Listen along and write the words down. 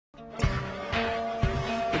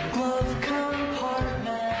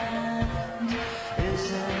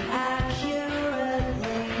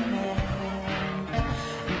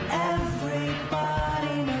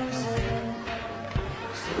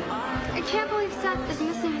believe Seth is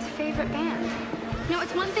missing his favorite band. You know,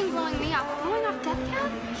 it's one thing blowing me up, but blowing off Death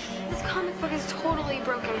Cab? This comic book has totally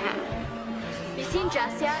broken him. You seen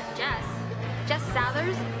Jess yet? Jess? Jess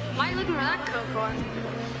Southers? Why are you looking for that coke for?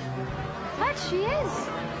 What? She is.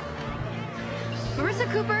 Marissa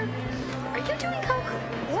Cooper, are you doing coke?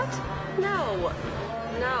 What? No.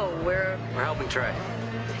 No, we're helping Trey.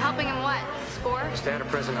 Helping him what? Score? Stay out of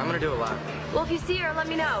prison. I'm gonna do a lot. Well, if you see her, let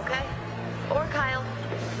me know, okay? Or Kyle.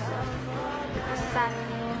 Seth.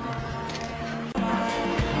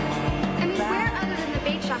 I mean, where other than the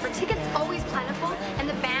bait shop are tickets always plentiful and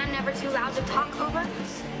the band never too loud to talk over?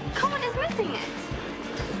 Cohen is missing it.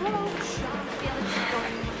 Hello.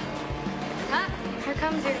 Here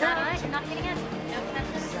comes your girl. You're not getting in. No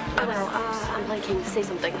connections. Oh, no, I'm blanking. Say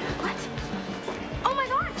something. What? Oh my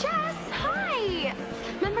God, Jess! Hi!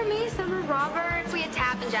 Remember me, Summer Roberts? We had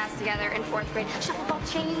tap and jazz together in 4th grade.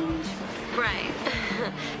 Shuffleball change. Right.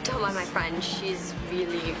 Don't mind my friend. She's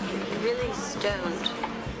really, really stoned.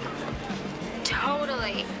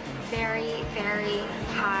 Totally. Very, very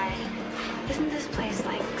high. Isn't this place,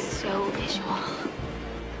 like, so visual?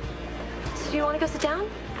 So do you want to go sit down?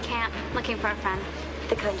 Can't. Looking for a friend.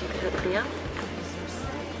 The kind you could hook me up?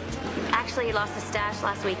 Actually, he lost his stash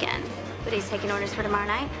last weekend, but he's taking orders for tomorrow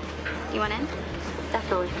night. You want in?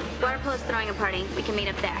 Definitely. Water Polo's throwing a party. We can meet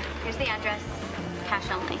up there. Here's the address. Cash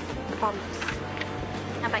only. No problem.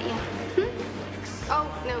 How about you?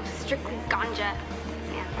 Oh, no, strictly ganja.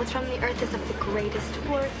 Yeah, what's from the earth is of the greatest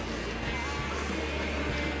worth.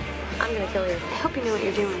 I'm gonna kill you. I hope you know what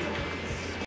you're doing.